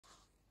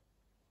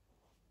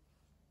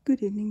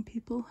Good evening,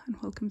 people, and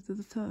welcome to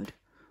the third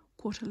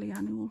quarterly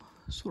annual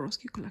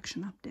Swarovski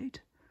collection update.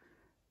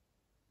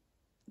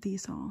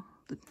 These are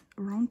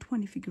around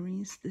 20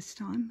 figurines this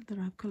time that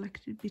I've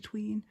collected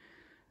between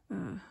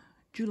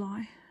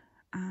July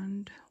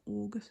and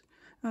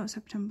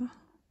September.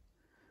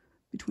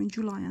 Between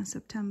July and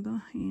September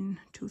in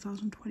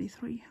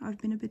 2023. I've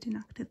been a bit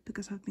inactive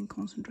because I've been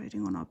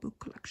concentrating on our book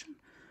collection.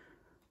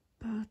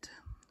 But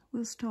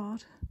we'll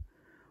start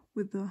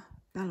with the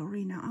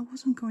Ballerina. I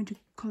wasn't going to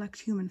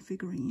collect human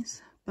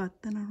figurines, but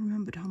then I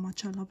remembered how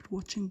much I loved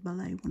watching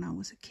ballet when I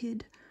was a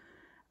kid,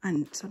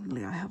 and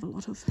suddenly I have a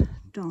lot of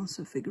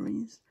dancer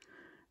figurines.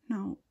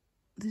 Now,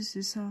 this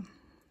is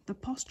the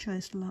posture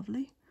is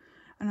lovely,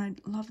 and I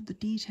love the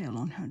detail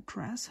on her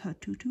dress, her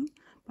tutu,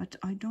 but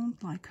I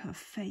don't like her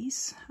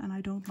face, and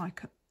I don't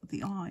like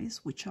the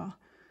eyes, which are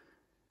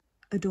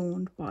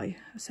adorned by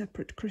a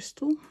separate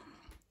crystal.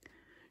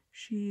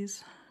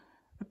 She's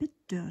a bit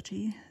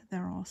dirty.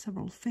 There are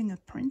several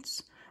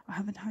fingerprints. I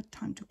haven't had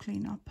time to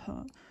clean her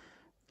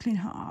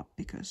up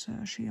because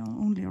she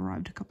only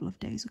arrived a couple of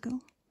days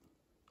ago,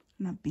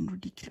 and I've been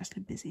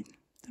ridiculously busy.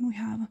 Then we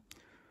have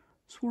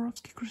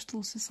Swarovski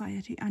Crystal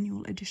Society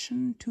Annual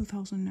Edition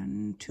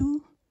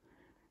 2002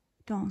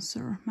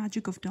 Dancer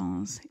Magic of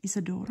Dance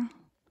Isadora,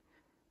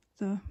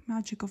 the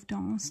Magic of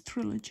Dance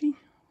trilogy,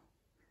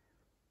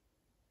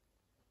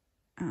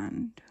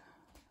 and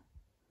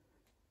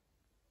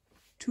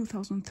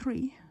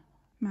 2003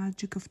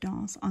 Magic of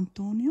Dance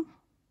Antonio,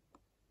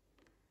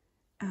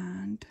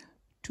 and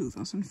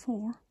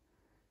 2004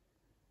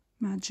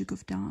 Magic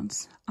of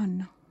Dance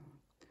Anna.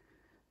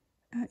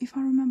 If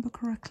I remember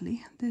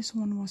correctly, this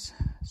one was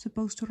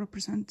supposed to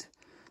represent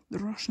the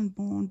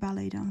Russian-born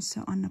ballet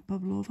dancer Anna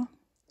Pavlova.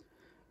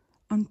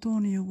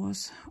 Antonio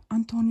was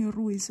Antonio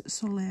Ruiz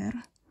Soler,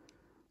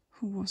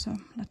 who was a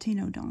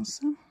Latino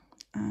dancer,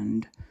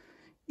 and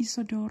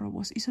Isadora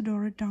was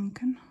Isadora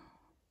Duncan,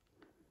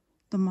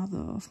 the mother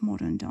of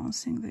modern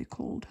dancing, they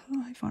called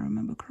her, if I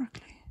remember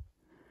correctly.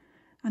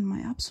 And my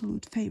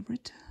absolute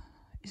favorite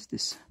is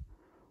this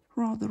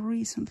rather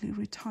recently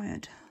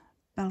retired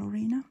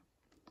Ballerina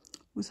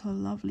with her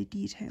lovely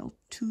detailed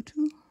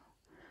tutu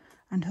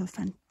and her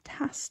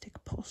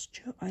fantastic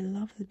posture. I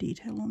love the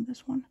detail on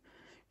this one.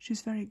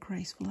 She's very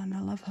graceful, and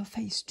I love her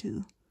face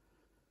too.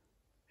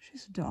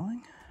 She's a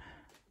darling.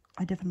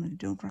 I definitely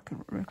don't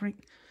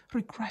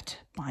regret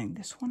buying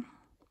this one.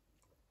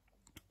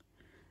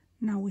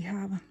 Now we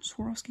have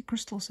Swarovski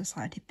Crystal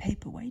Society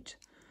Paperweight.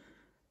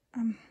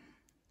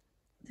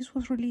 This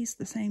was released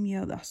the same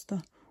year as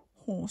the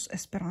horse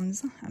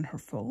Esperanza and her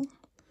foal.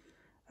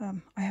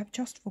 I have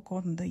just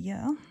forgotten the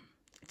year.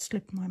 It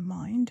slipped my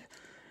mind,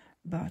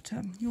 but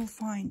you'll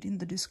find in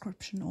the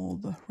description all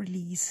the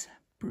release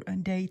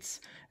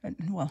dates,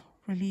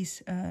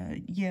 release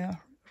year,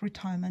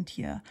 retirement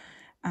year,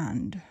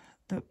 and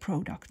the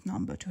product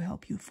number to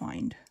help you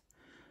find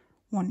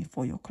one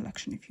for your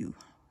collection if you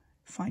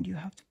find you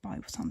have to buy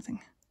something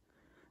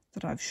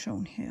that I've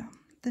shown here.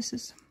 This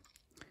is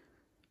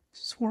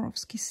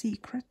Swarovski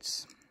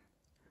Secrets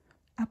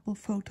Apple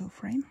photo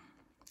frame.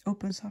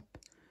 Opens up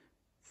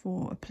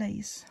for a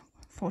place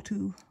for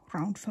 2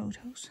 round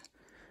photos.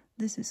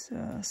 This is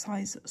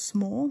size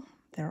small.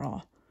 There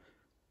are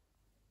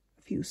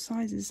a few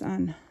sizes,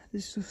 and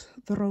this is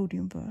the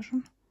Rhodium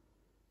version.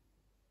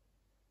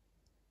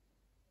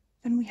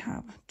 Then we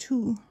have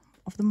 2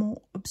 of the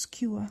more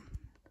obscure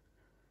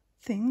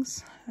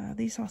things.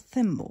 These are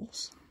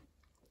thimbles.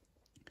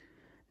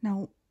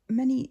 Now,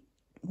 many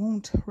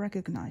won't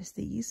recognize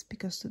these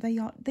because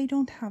they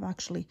don't have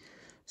actually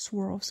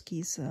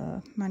Swarovski's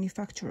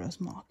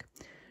manufacturer's mark.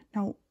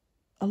 Now,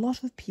 a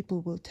lot of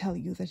people will tell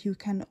you that you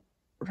can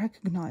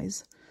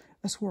recognize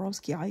a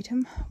Swarovski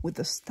item with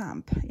the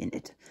stamp in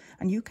it,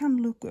 and you can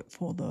look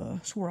for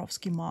the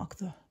Swarovski mark,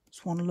 the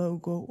swan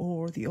logo,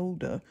 or the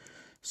older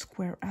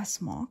square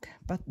S mark,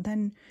 but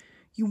then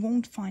you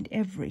won't find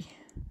every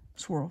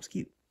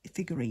Swarovski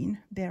figurine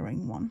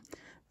bearing one.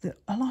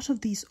 A lot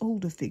of these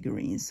older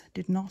figurines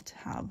did not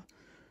have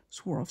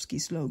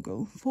Swarovski's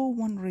logo for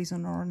one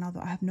reason or another.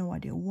 I have no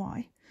idea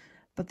why,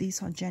 but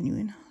these are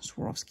genuine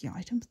Swarovski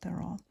items. There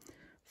are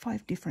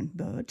 5 different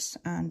birds,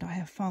 and I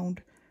have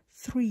found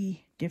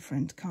 3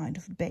 different kind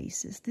of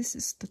bases. This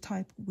is the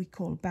type we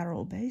call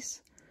barrel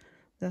base.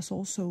 There's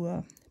also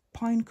a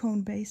pine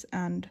cone base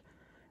and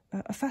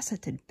a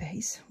faceted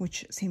base,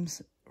 which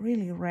seems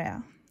really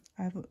rare.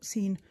 I've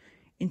seen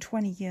in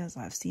 20 years,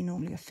 I've seen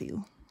only a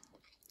few.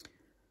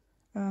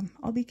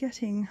 I'll be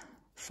getting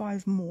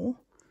 5 more,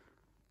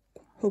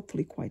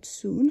 hopefully quite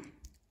soon,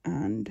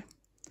 and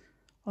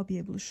I'll be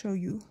able to show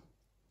you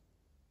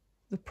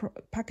the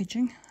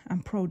packaging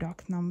and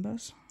product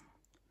numbers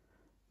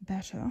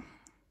better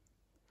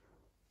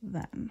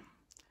then.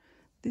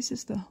 This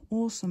is the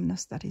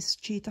awesomeness that is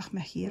Cheetah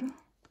Mehira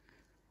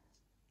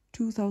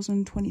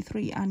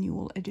 2023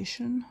 Annual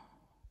Edition.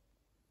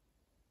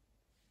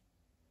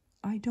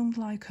 I don't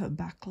like her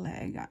back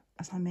leg,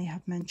 as I may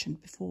have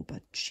mentioned before,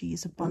 but she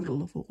is a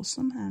bundle of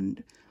awesome,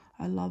 and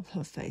I love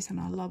her face and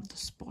I love the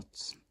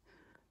spots.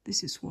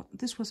 This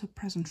was a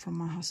present from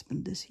my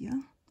husband this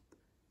year.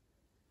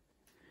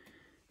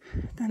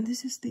 Then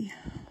this is the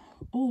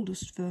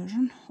oldest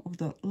version of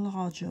the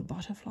larger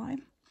butterfly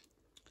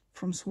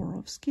from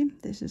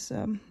Swarovski. This is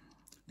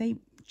they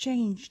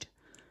changed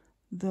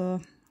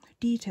the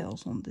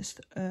details on this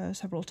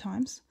several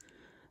times.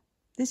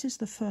 This is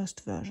the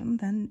first version.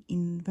 Then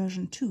in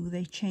version 2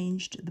 they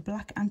changed the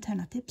black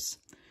antenna tips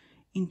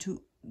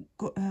into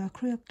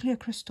clear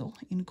crystal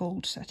in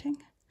gold setting,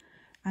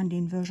 and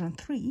in version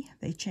 3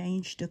 they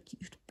changed the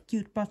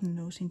cute button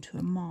nose into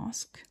a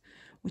mask,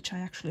 which I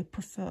actually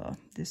prefer.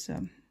 This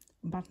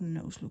button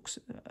nose looks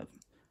it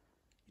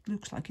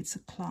looks like it's a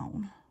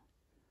clown.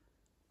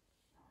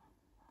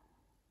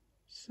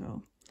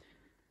 So,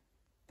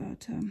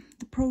 but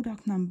the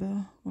product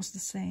number was the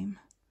same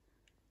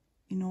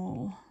in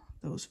all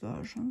those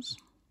versions.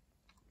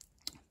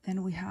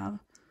 Then we have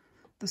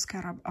the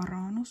Scarab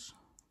Aranos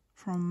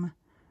from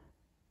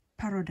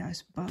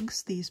Paradise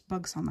Bugs. These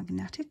bugs are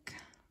magnetic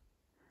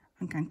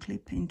and can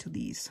clip into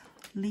these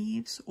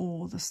leaves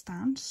or the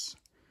stands.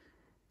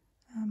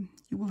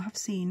 You will have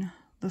seen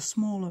the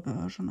smaller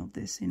version of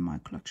this in my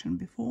collection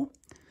before.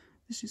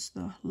 This is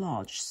the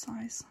large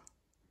size.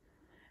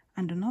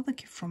 And another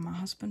gift from my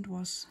husband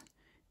was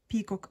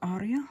Peacock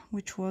Arya,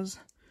 which was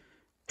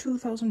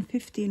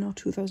 2015 or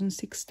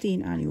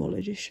 2016 annual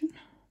edition.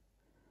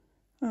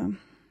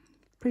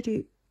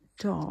 Pretty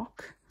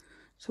dark,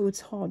 so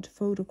it's hard to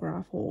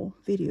photograph or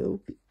video,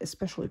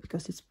 especially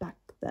because it's back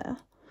there.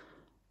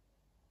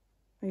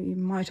 I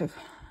might have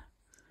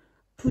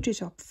put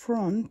it up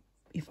front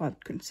if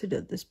I'd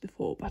considered this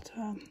before, but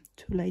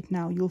too late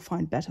now. You'll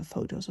find better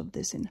photos of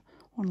this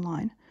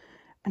online.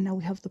 And now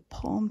we have the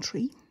palm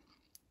tree,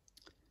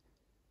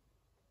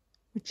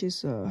 which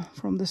is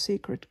from the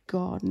Secret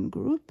Garden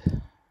group.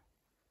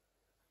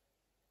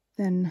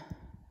 Then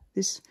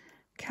this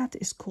cat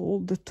is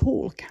called the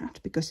tall cat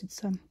because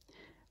it's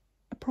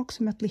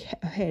approximately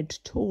a head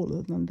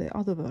taller than the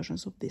other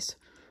versions of this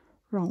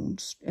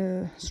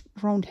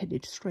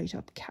round-headed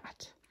straight-up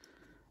cat.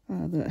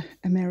 The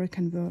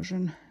American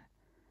version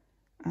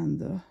and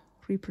the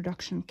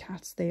reproduction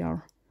cats, they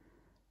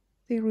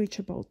reach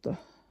about the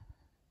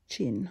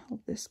chin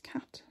of this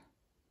cat.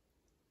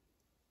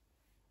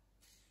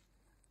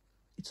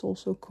 It's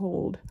also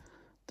called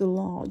the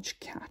large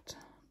cat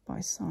by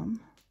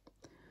some.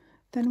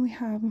 Then we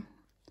have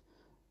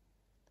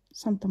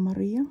Santa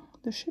Maria,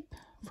 the ship,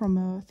 from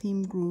a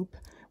theme group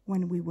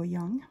when we were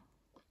young.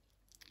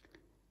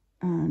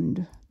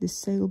 And this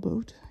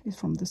sailboat is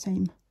from the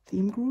same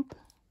theme group.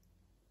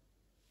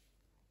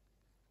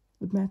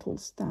 The metal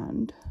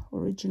stand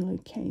originally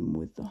came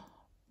with the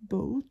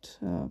boat.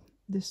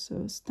 This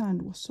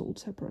stand was sold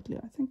separately,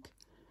 I think,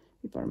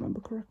 if I remember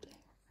correctly.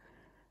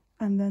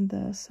 And then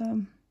there's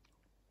the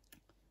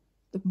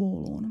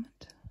ball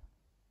ornament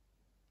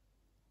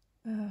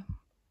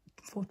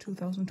for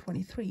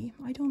 2023.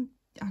 I don't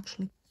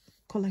actually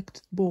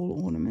collect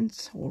ball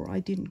ornaments, or I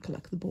didn't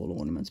collect the ball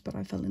ornaments, but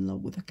I fell in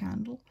love with a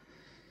candle.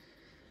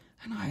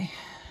 And I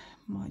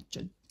might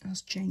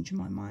just change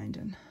my mind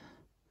and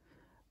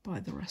buy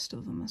the rest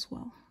of them as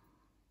well.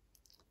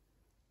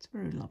 It's a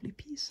very lovely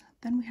piece.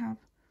 Then we have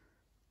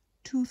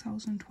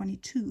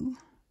 2022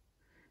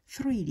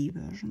 3D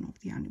version of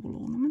the annual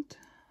ornament.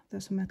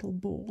 There's a metal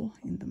ball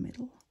in the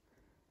middle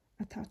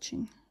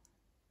attaching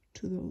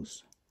to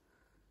those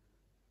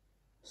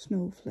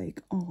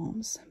snowflake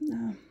arms.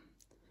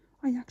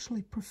 I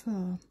actually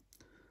prefer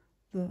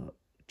the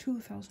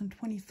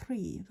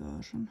 2023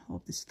 version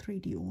of this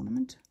 3D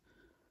ornament,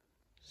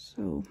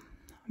 so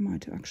I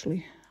might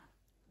actually,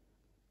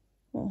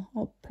 well,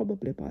 I'll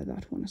probably buy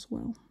that one as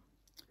well.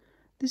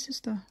 This is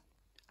the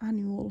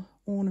annual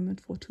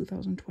ornament for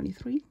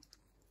 2023.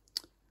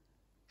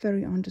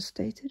 Very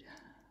understated.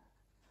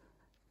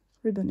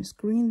 Ribbon is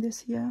green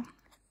this year,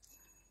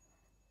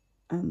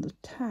 and the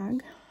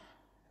tag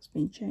has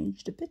been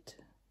changed a bit.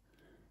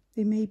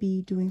 They may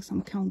be doing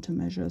some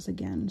countermeasures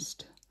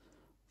against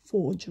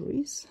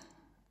forgeries,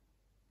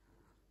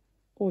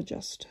 or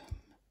just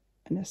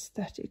an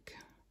aesthetic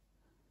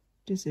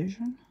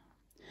decision.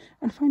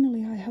 And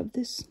finally I have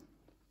this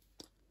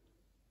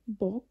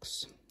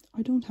box.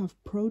 I don't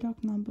have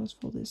product numbers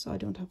for this, I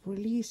don't have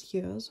release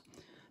years.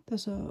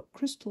 There's a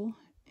crystal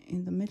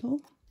in the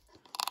middle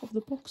of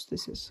the box.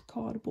 This is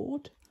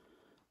cardboard,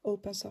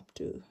 opens up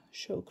to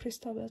show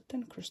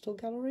Kristalwelten, Crystal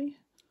Gallery,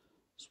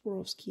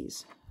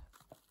 Swarovski's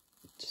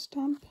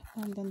stamp,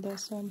 and then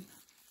there's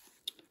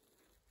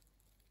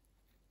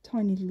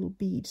tiny little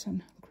beads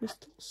and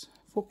crystals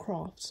for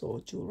crafts or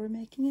jewelry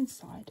making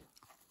inside.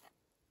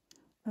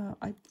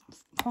 I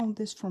found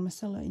this from a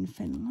seller in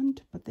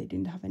Finland, but they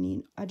didn't have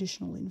any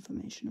additional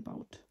information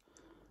about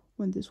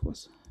when this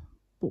was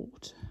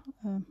bought,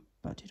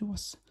 but it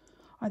was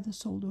either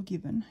sold or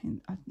given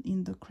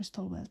in the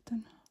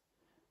Kristalwelten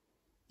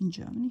in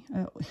Germany,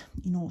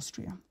 in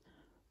Austria.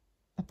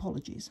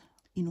 Apologies,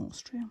 in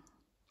Austria.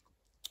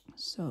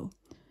 So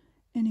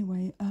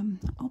anyway,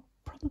 I'll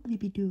probably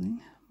be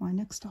doing my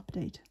next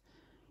update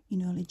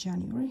in early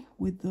January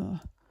with the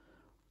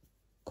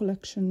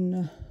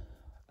collection,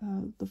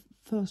 the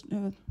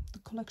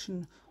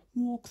collection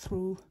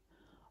walkthrough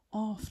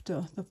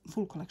after the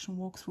full collection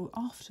walkthrough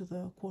after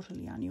the fourth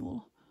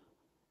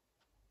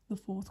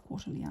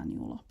quarterly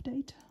annual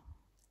update.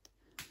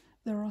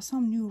 There are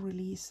some new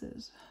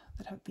releases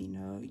that have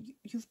been,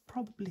 you've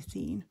probably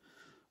seen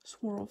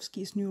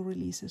Swarovski's new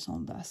releases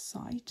on their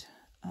site.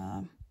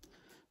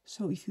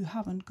 So if you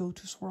haven't, go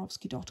to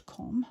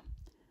Swarovski.com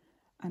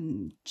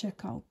and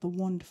check out the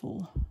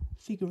wonderful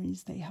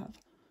figurines they have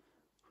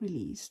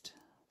released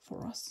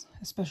for us.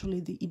 Especially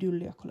the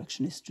Idyllia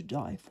collection is to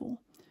die for.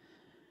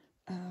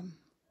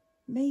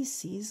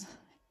 Macy's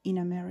in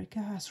America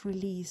has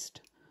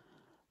released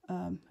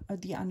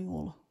the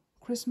annual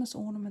Christmas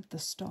ornament, the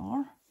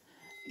star.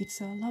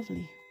 It's a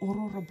lovely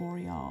Aurora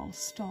Boreal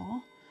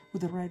star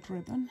with a red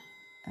ribbon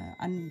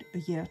and a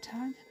year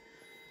tag.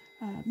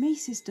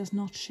 Macy's does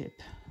not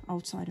ship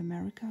outside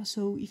America,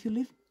 so if you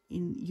live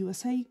in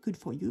USA, good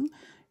for you.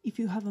 If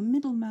you have a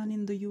middleman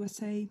in the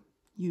USA,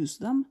 use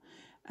them.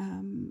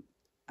 And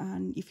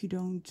if you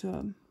don't,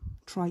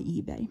 try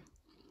eBay.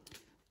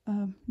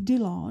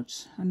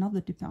 Dillard's,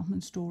 another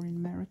department store in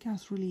America,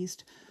 has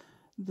released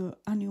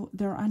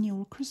their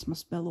annual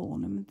Christmas bell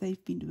ornament.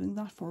 They've been doing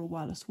that for a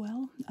while as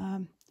well.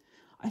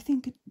 I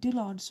think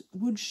Dillard's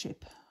would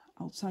ship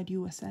outside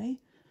USA,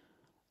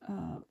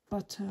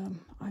 but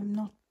I'm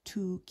not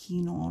too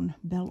keen on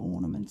bell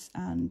ornaments,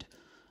 and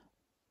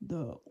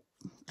the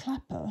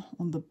clapper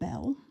on the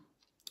bell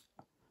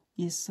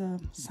is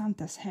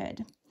Santa's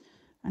head,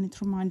 and it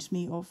reminds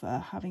me of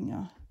having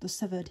the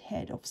severed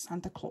head of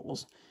Santa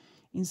Claus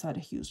inside a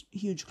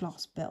huge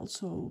glass bell,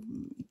 so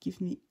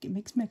it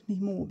makes me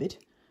morbid.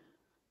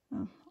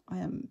 I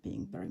am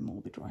being very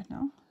morbid right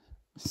now.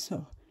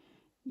 So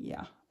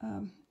yeah,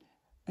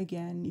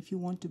 again, if you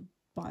want to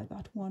buy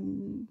that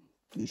one,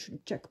 you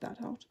should check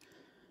that out.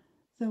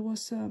 There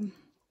was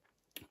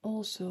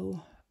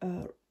also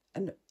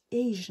an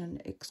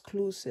Asian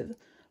exclusive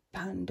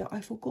panda.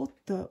 I forgot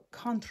the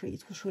country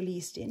it was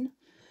released in.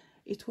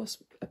 It was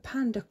a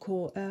panda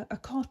called a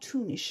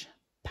cartoonish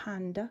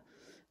panda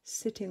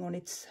sitting on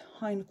its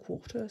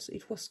hindquarters.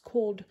 It was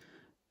called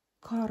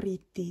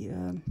Cariti,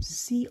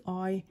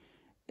 C-A-R-I-T-I,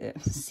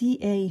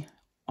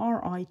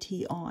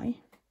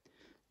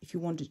 if you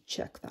want to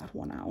check that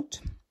one out.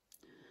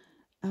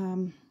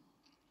 And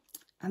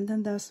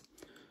then there's,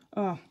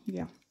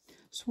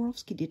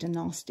 Swarovski did a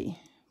nasty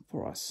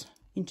for us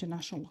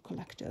international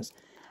collectors,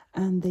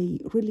 and they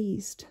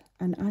released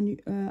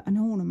an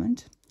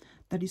ornament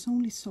that is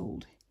only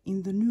sold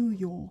in the New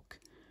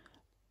York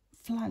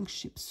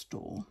flagship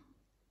store,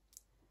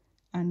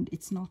 and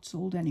it's not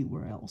sold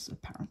anywhere else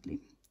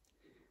apparently,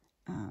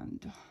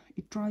 and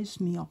it drives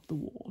me up the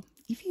wall.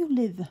 If you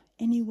live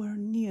anywhere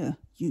near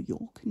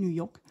New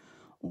York,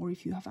 or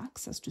if you have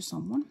access to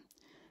someone,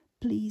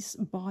 please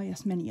buy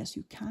as many as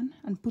you can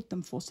and put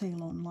them for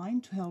sale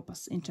online to help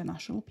us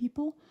international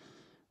people,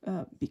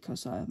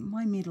 because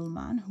my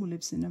middleman who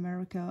lives in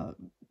America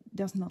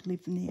does not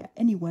live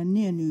anywhere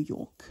near New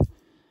York,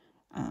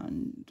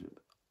 and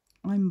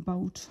I'm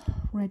about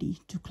ready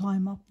to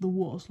climb up the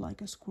walls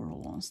like a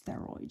squirrel on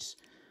steroids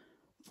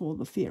for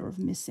the fear of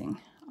missing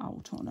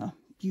out on a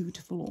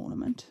beautiful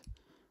ornament.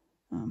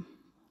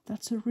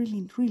 That's a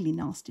really, really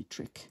nasty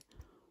trick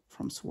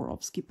from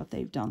Swarovski, but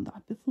they've done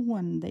that before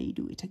and they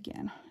do it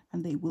again,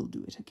 and they will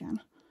do it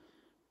again.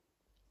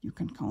 You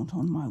can count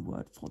on my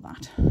word for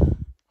that.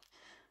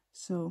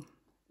 So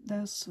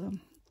there's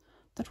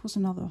that was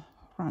another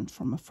rant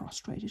from a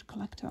frustrated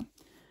collector.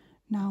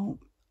 Now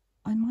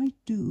I might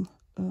do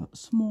a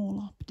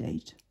small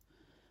update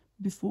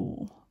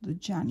before the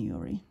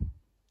January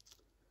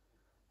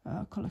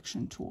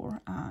collection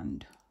tour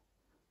and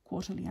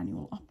quarterly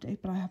annual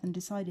update, but I haven't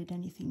decided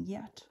anything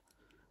yet.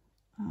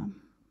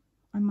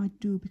 I might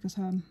do, because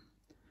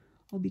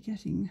I'll be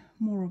getting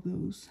more of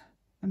those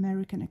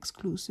American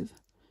exclusive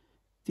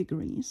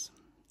figurines.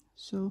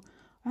 So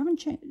I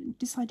haven't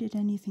decided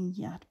anything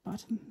yet,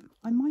 but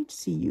I might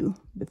see you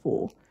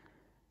before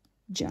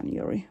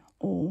January,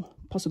 or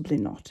possibly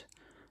not.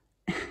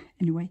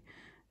 Anyway,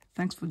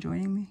 thanks for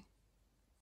joining me.